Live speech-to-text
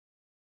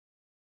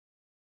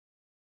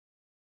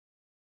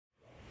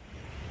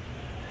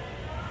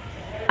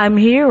I'm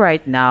here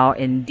right now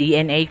in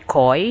DNA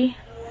Koi.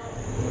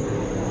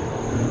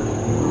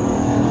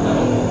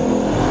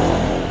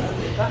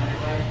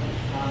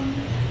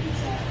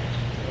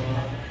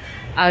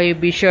 I'll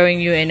be showing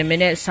you in a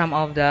minute some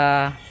of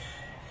the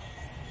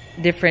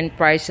different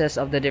prices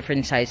of the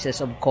different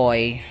sizes of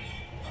koi.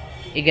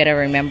 You gotta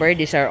remember,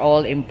 these are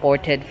all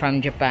imported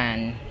from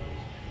Japan.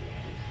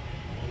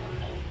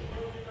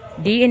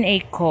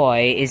 DNA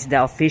Koi is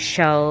the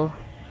official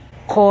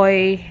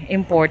koi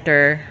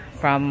importer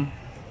from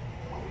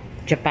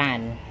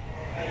Japan.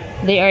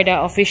 They are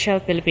the official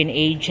Philippine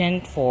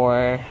agent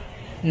for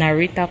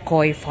Narita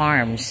Koi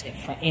Farms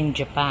in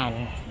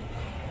Japan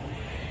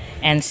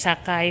and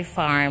Sakai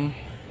Farm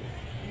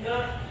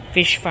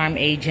Fish Farm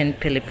Agent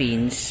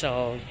Philippines.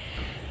 So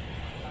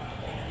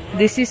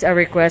this is a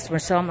request for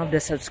some of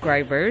the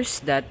subscribers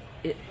that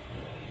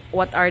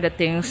what are the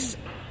things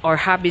or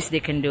hobbies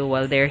they can do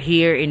while they're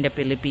here in the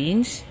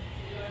Philippines.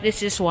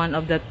 This is one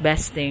of the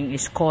best thing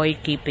is koi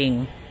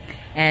keeping.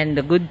 And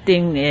the good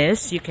thing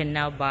is you can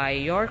now buy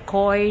your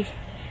koi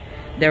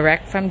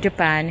direct from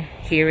Japan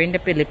here in the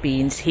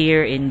Philippines,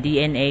 here in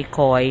DNA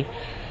Koi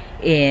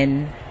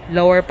in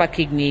Lower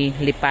Pakigni,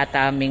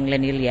 Lipata,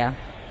 Minglanilla.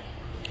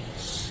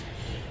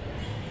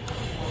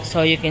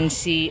 So you can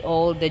see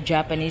all the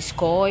Japanese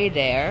koi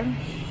there.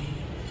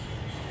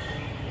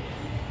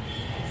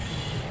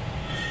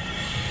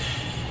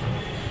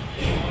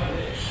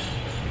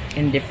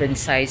 In different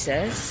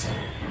sizes.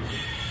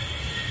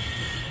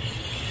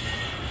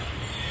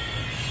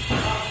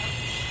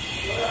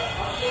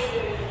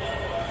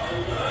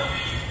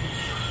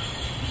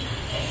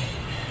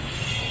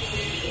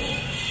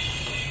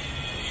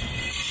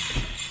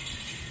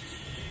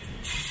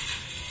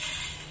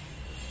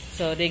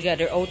 So they got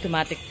their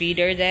automatic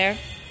feeder there.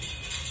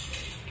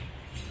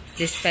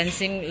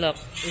 Dispensing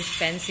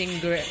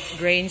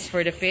grains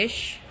for the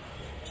fish.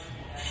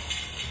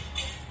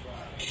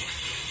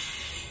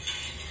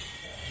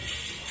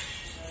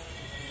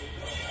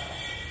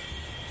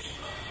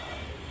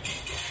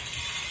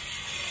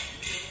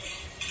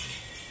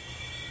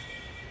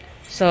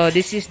 So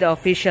this is the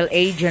official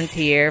agent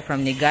here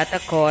from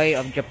Niigata Koi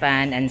of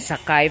Japan and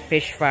Sakai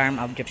Fish Farm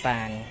of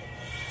Japan.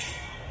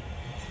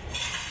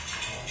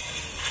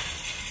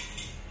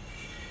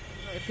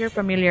 If you're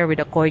familiar with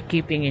the koi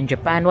keeping in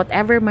Japan,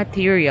 whatever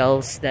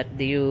materials that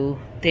you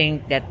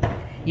think that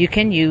you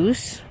can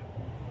use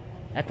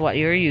at what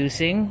you're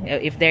using,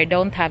 if they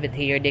don't have it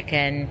here, they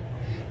can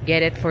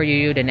get it for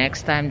you the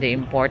next time they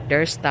import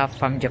their stuff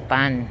from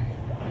Japan.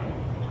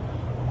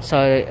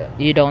 So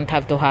you don't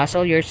have to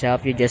hassle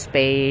yourself, you just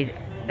pay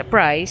the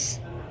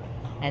price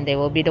and they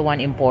will be the one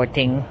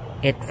importing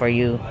it for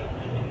you.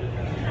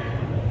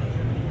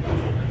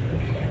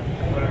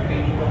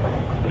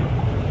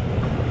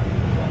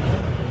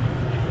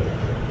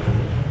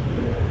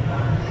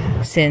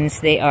 Since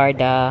they are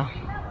the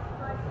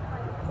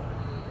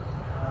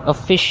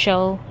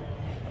official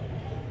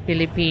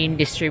Philippine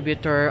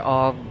distributor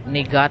of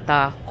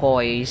Niigata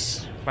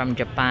Kois from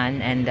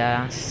Japan and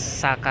the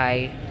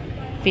Sakai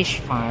Fish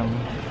Farm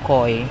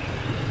Koi.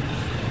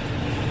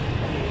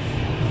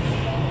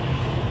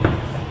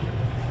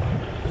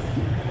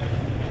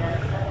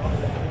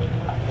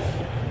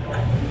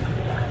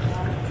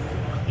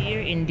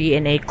 Here in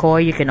DNA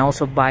Koi, you can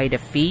also buy the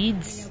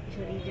feeds.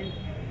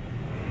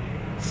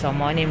 So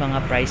mo ni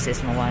mga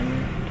prices mo one.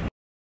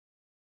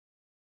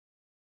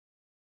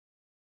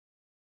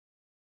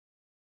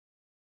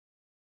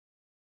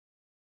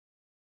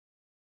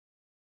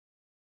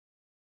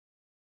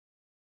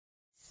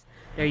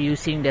 They're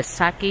using the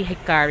Saki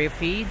Hikari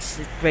feeds.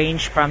 It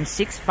range from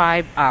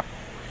 6.5 up.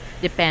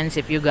 Depends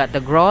if you got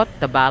the growth,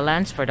 the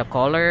balance for the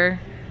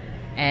color,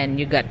 and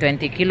you got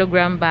 20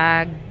 kilogram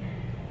bag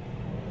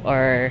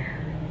or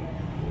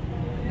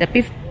the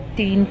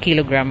 15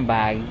 kilogram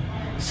bag.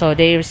 So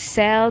they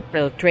sell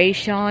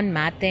filtration,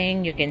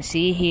 matting. You can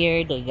see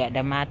here they got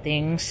the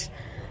mattings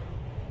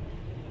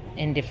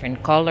in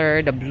different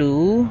color, the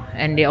blue,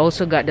 and they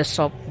also got the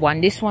soft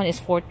one. This one is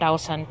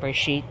 4,000 per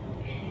sheet.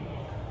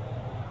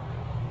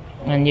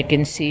 And you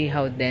can see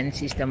how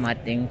dense is the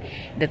matting.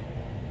 The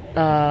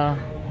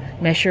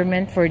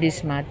measurement for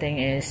this matting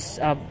is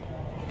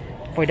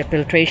for the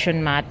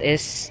filtration mat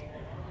is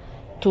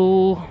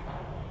 2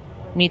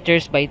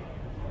 meters by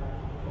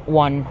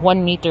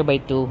 1 meter by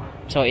 2.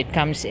 So it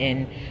comes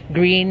in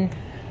green,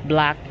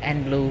 black,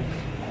 and blue.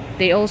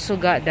 They also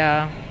got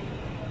the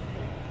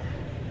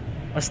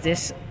what's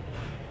this?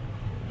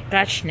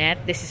 Catch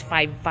net. This is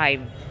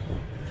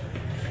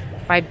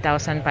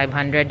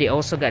 5,500. They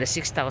also got a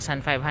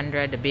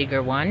 6,500, the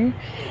bigger one.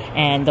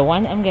 And the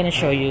one I'm gonna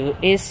show you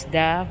is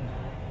the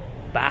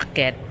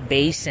bucket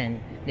basin.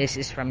 This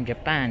is from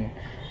Japan.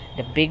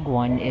 The big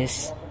one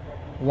is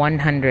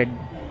 100.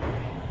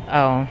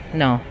 Oh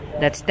no,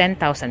 that's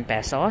 10,000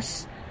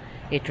 pesos.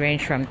 It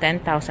ranged from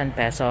 10,000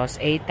 pesos,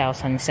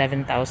 8,000,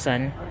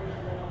 7,000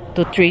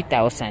 to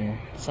 3,000.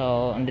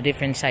 So on the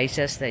different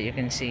sizes that you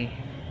can see.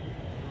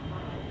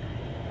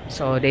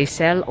 So they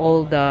sell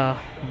all the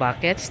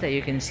buckets that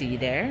you can see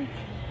there.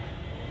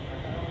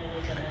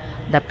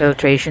 The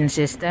filtration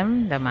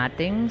system, the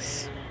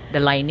mattings, the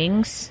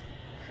linings.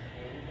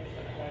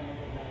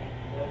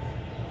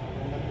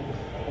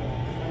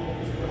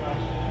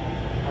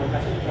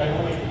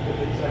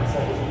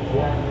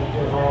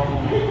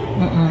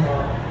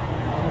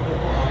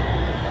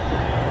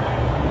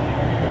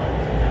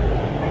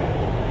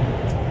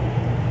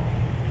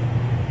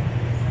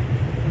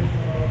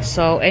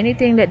 So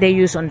anything that they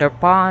use on their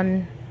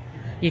pond,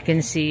 you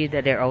can see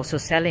that they're also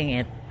selling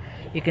it.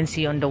 You can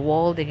see on the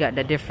wall they got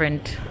the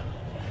different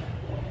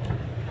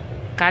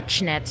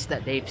catch nets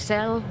that they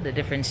sell, the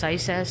different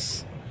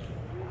sizes.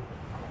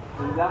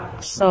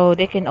 So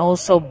they can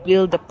also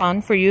build a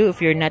pond for you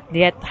if you're not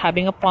yet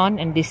having a pond,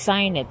 and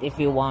design it if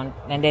you want,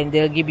 and then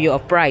they'll give you a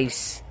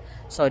price.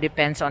 So it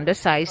depends on the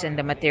size and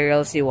the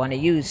materials you want to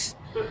use.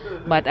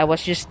 But I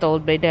was just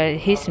told by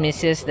his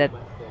missus that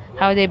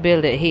how they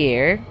build it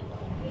here,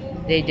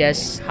 they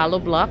just hollow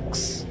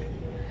blocks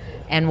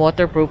and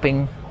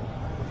waterproofing.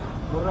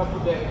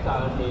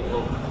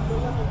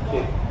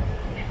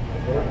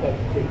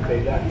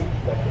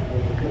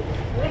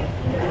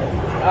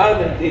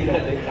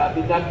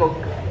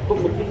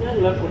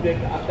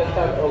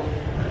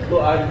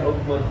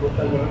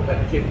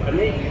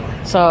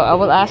 So I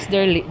will ask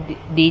their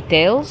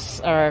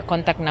details or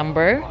contact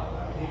number.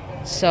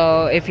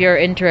 So if you're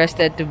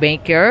interested to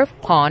make your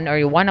pond or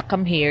you want to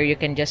come here, you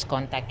can just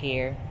contact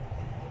here.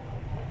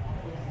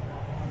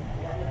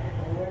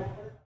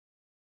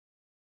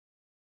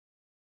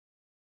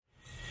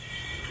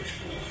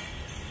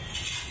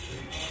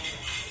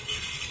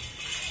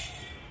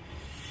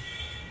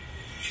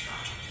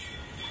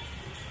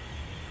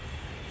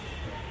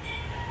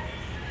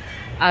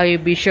 I'll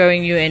be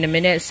showing you in a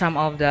minute some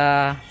of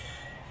the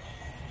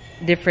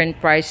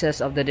different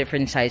prices of the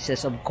different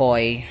sizes of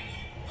koi.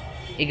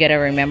 You gotta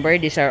remember,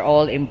 these are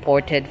all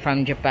imported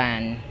from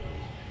Japan.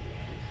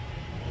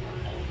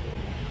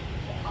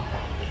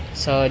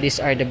 So these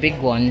are the big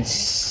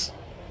ones.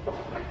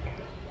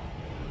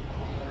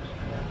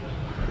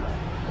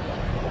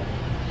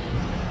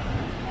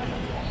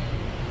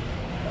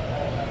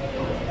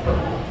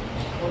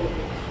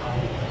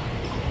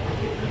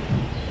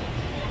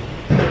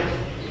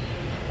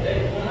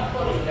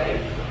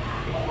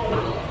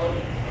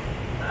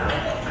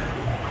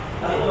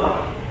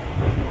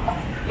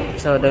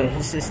 So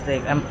this is the,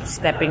 I'm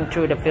stepping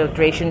through the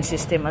filtration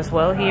system as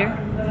well here,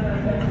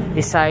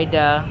 beside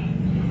the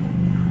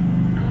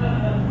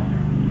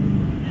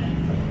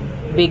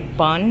big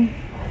pond.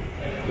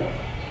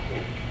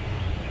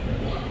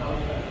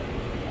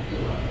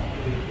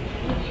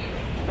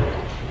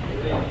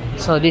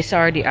 So these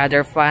are the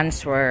other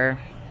ponds where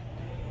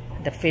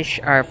the fish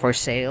are for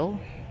sale.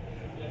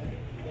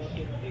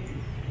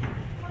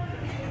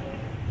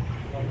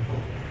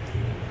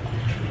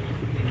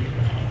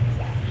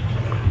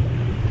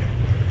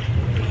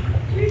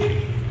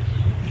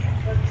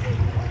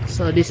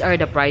 So these are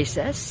the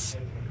prices.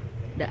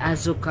 The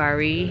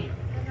azukari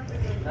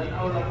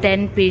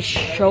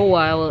 10-piece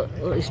showa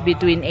is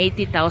between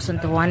 80,000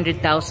 to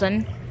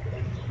 100,000.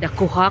 The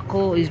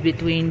kuhaku is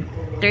between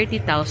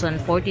 30,000,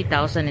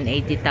 40,000 and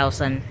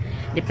 80,000.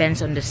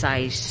 Depends on the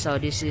size. So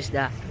this is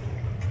the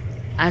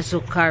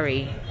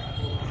azukari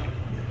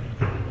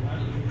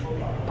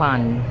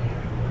pan.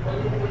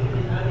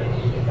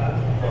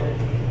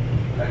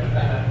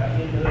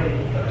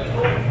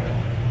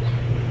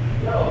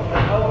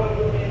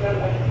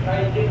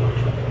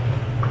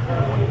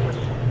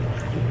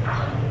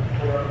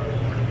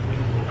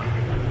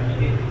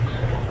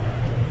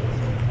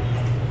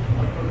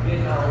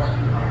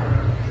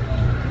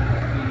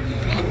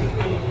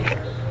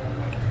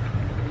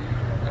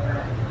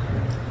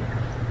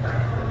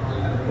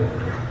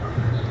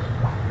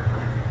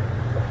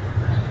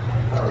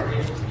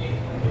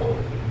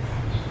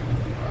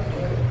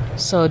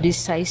 So these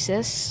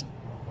sizes.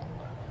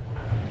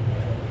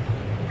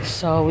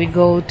 So we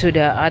go to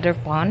the other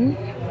pond.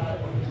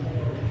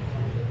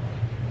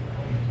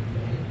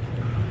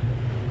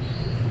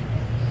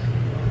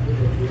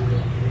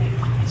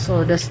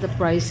 So that's the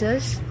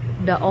prices.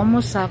 The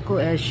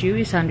Omosaku SU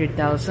is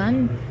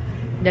 100,000.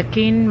 The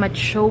Kin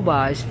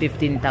Machoba is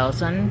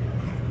 15,000.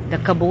 The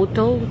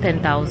Kabuto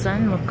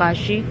 10,000.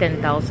 Mukashi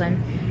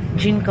 10,000.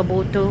 Jin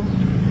Kabuto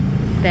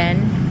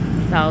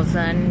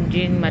 10,000.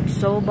 Jin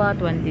Matsoba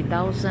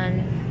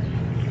 20,000.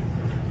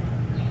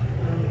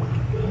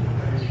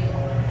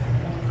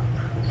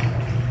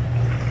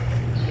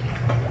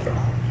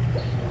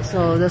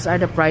 So those are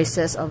the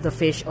prices of the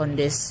fish on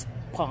this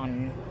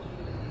pond.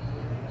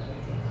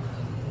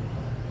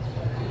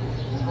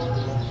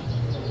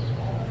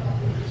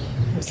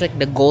 It's like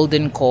the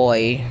golden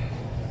koi.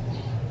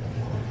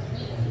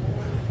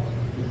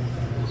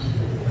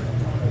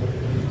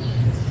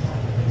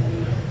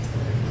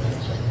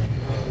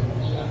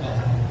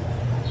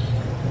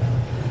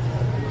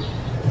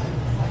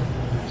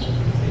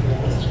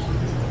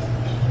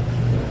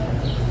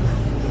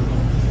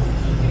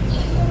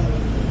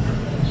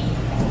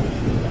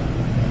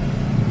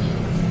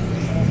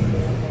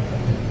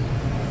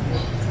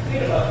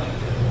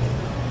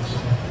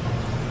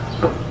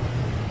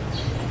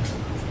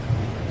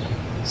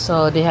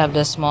 So they have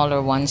the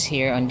smaller ones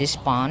here on this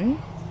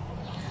pond.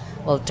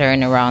 We'll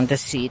turn around to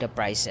see the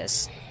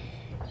prices.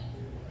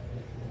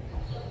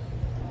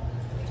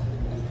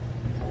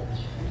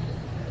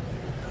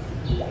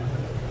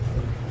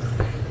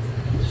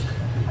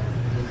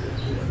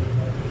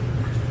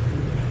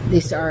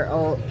 These are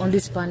all on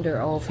this pond.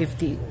 They're all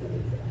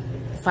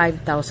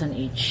 55,000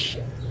 each.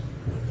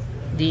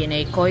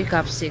 DNA koi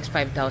cup 6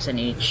 5,000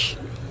 each.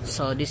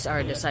 So these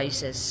are the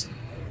sizes.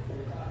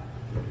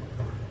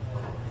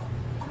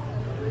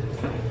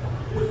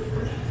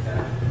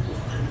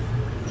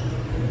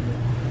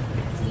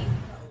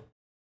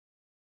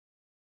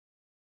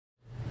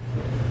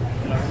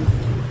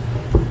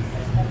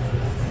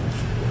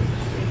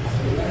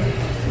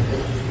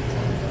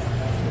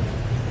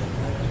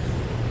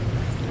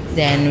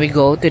 Then we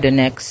go to the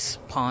next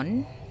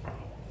pond.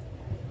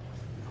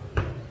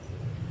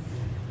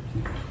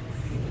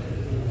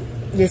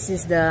 This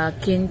is the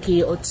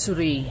Kinki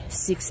Otsuri,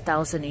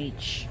 6,000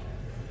 each.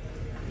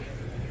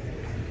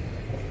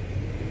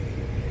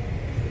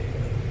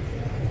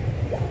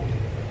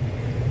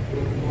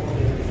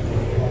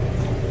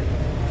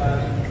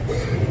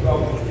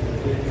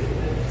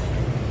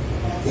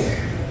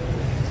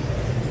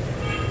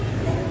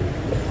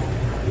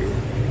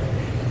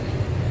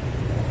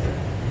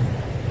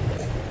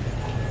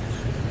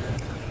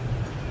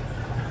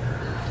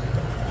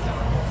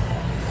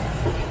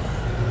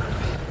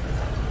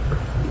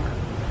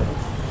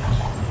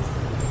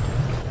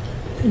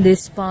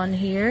 This pond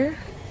here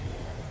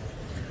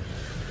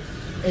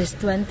is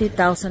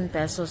 20,000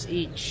 pesos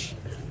each.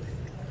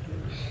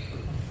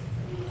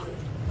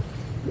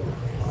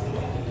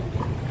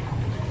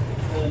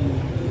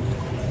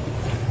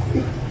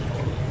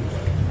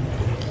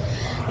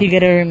 You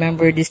gotta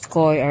remember these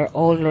koi are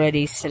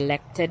already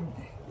selected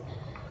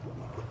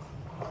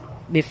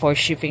before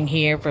shipping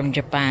here from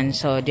Japan,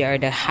 so they are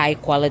the high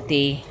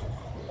quality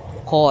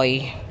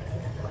koi.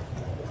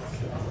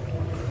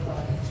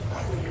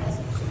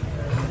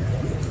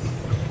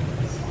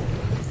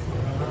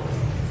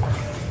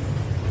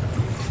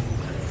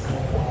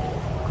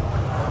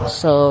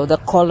 So the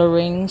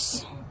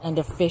colorings and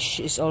the fish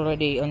is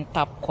already on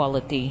top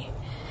quality.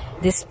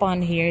 This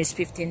pond here is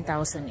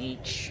 15,000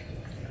 each.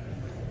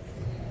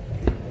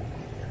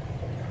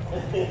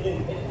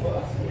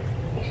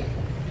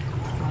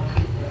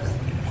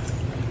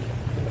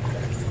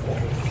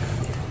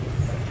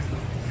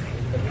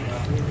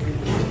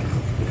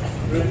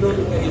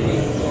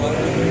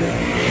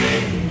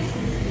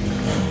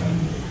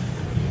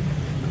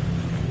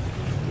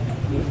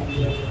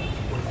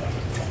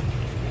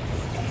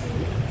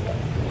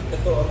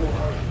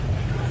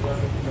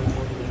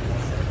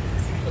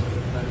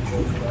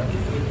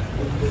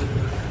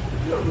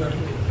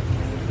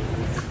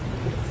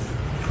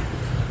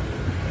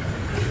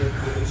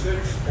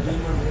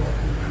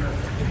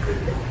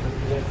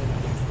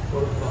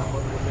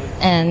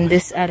 And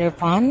this other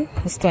pond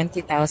is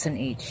 20,000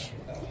 each.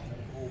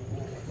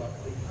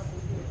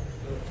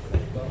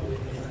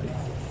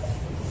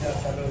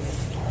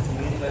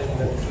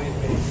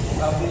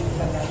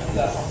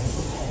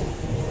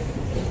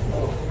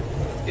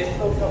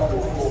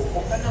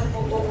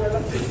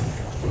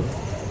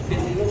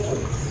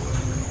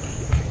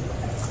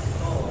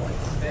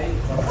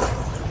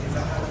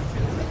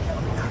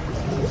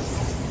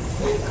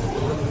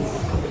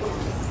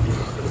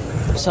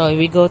 So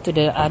we go to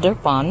the other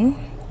pond.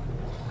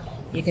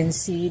 You can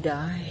see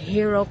the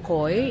Hero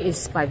Koi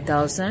is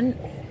 5,000.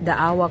 The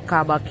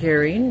Awakaba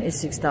Kirin is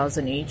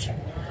 6,000 each.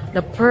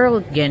 The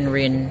Pearl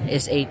Genrin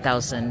is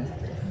 8,000.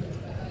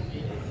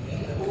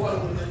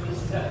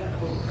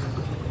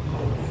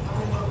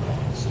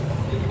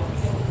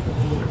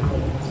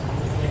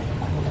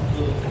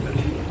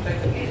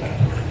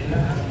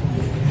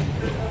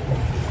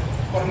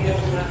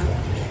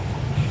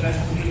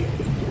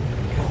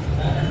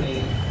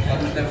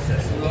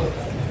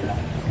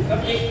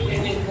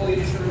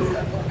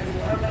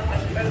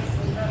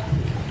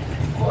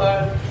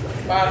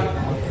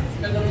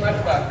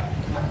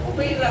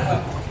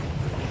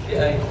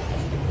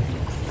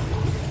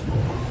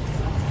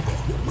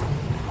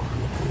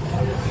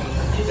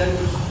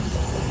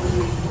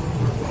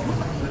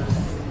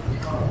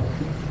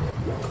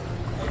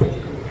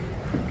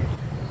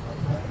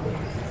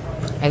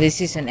 This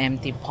is an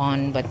empty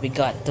pond, but we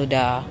got to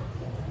the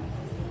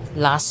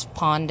last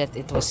pond that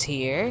it was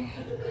here.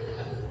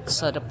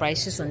 So the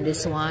prices on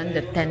this one,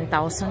 the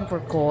 10,000 for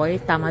koi,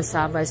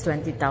 tamasaba is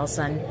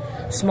 20,000,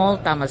 small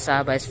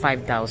tamasaba is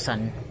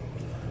 5,000.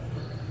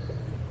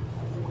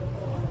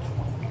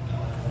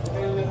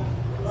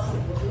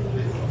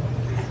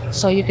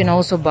 So you can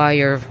also buy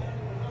your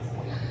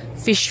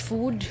fish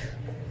food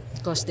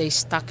because they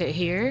stock it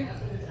here.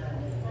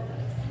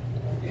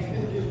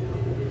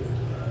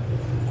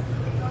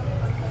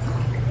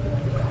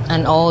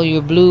 And all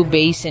your blue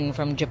basin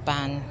from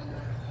Japan.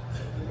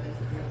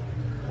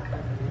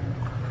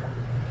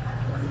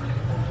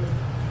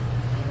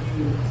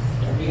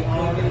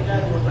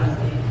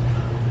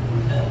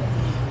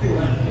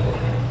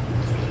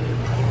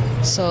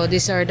 So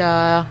these are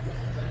the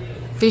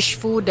fish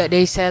food that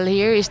they sell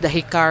here is the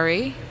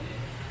hikari.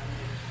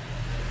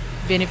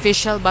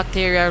 Beneficial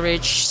bacteria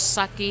rich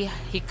sake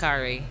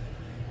hikari.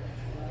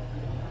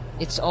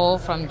 It's all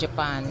from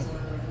Japan.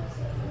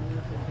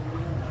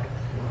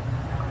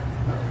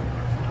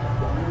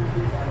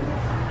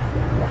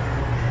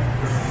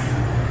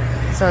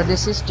 So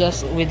this is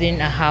just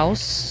within a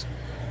house.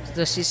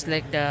 This is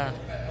like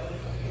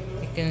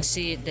you can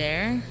see it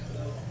there.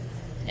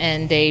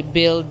 And they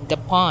build the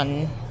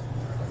pond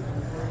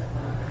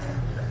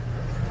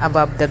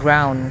above the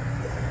ground.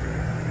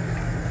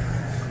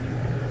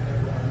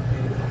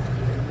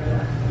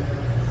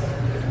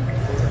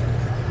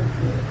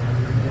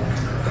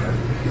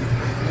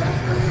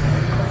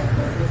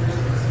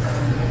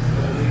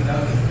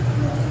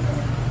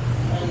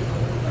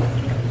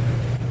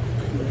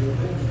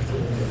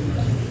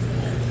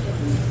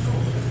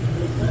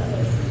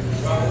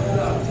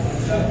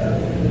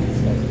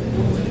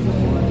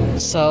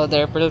 So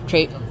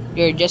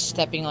you're just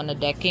stepping on the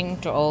decking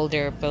to all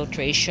their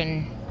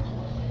filtration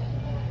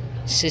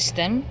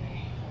system.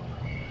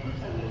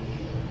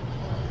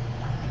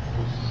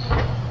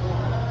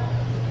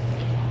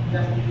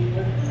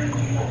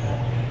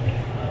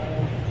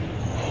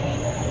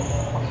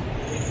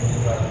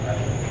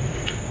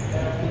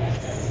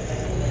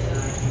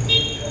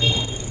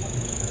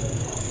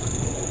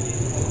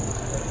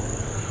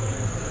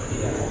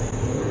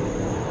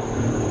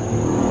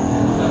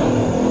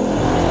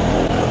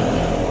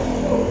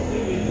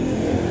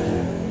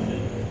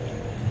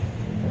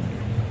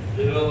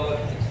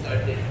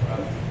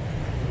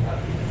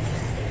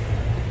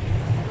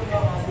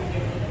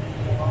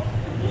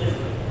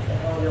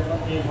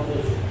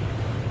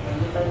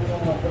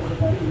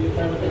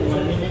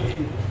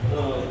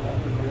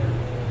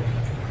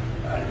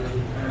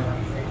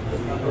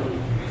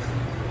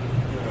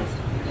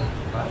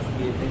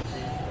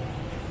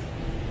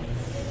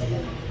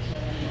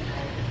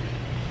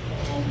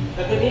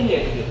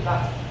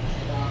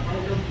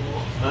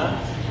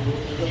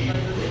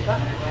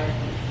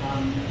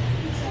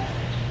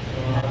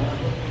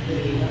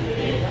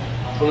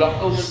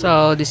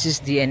 So this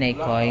is DNA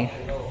koi.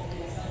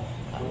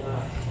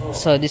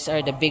 So these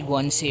are the big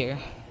ones here.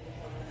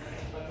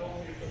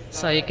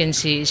 So you can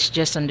see it's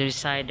just on the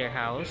beside their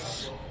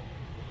house.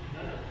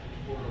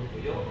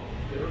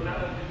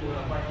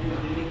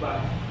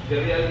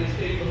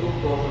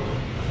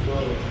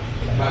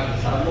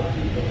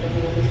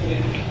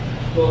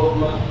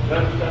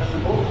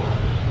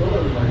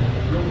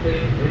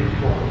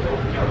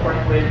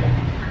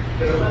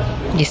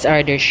 These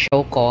are their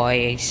show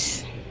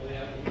kois.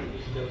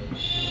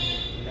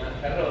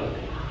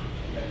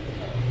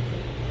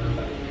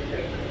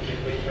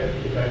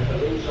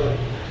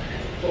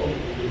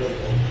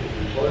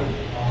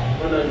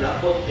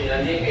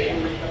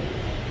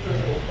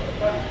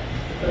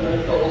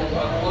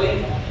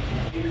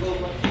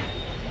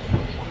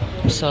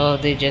 So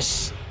they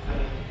just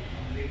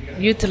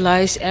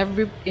utilize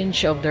every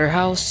inch of their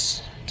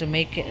house to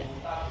make it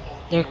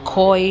their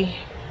koi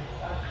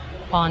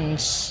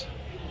ponds.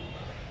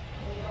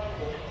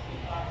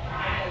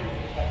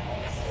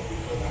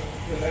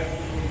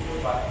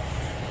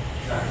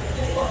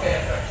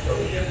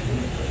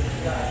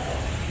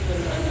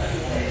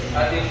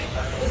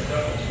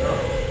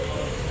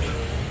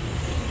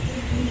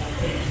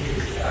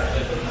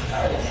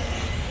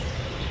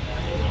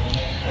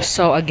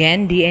 So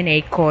again,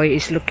 DNA Koi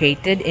is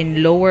located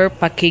in Lower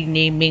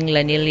Pakigning,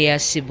 Lanilla,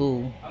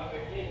 Cebu.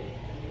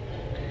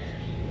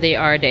 They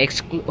are the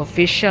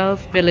official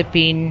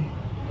Philippine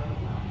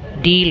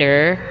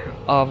dealer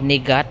of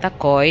Niigata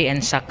Koi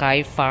and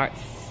Sakai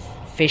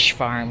Fish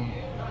Farm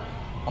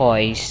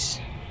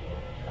kois.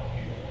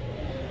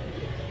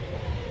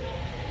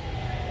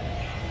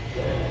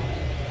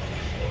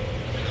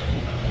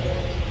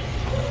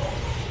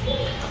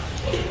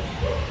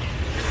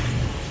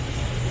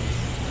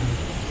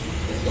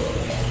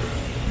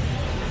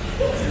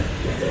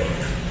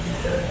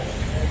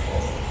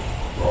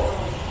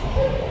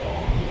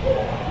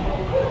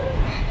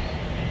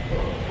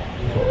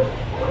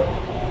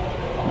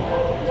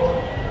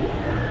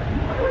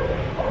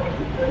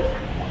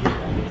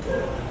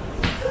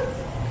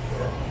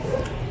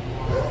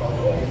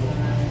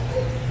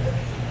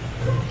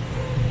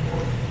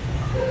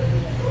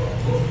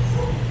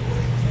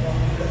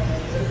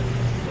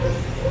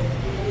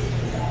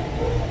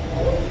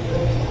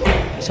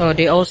 So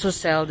they also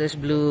sell these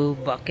blue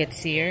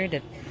buckets here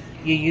that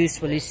you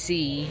usually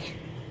see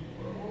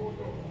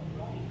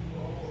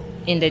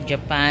in the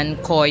Japan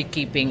koi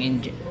keeping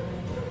in.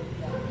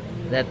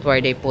 That's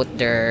where they put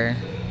their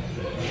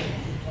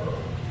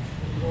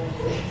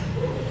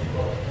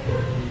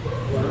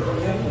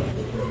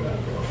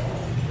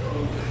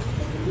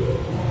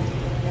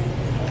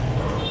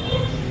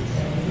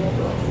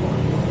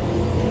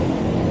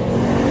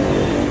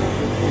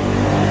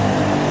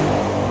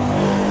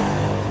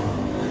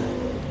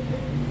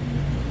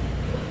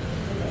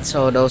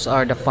So those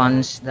are the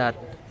funds that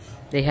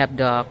they have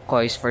the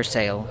kois for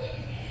sale.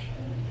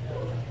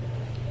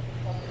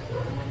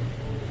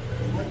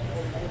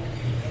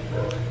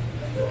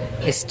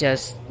 is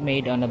just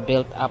made on a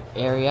built-up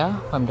area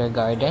from their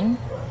garden.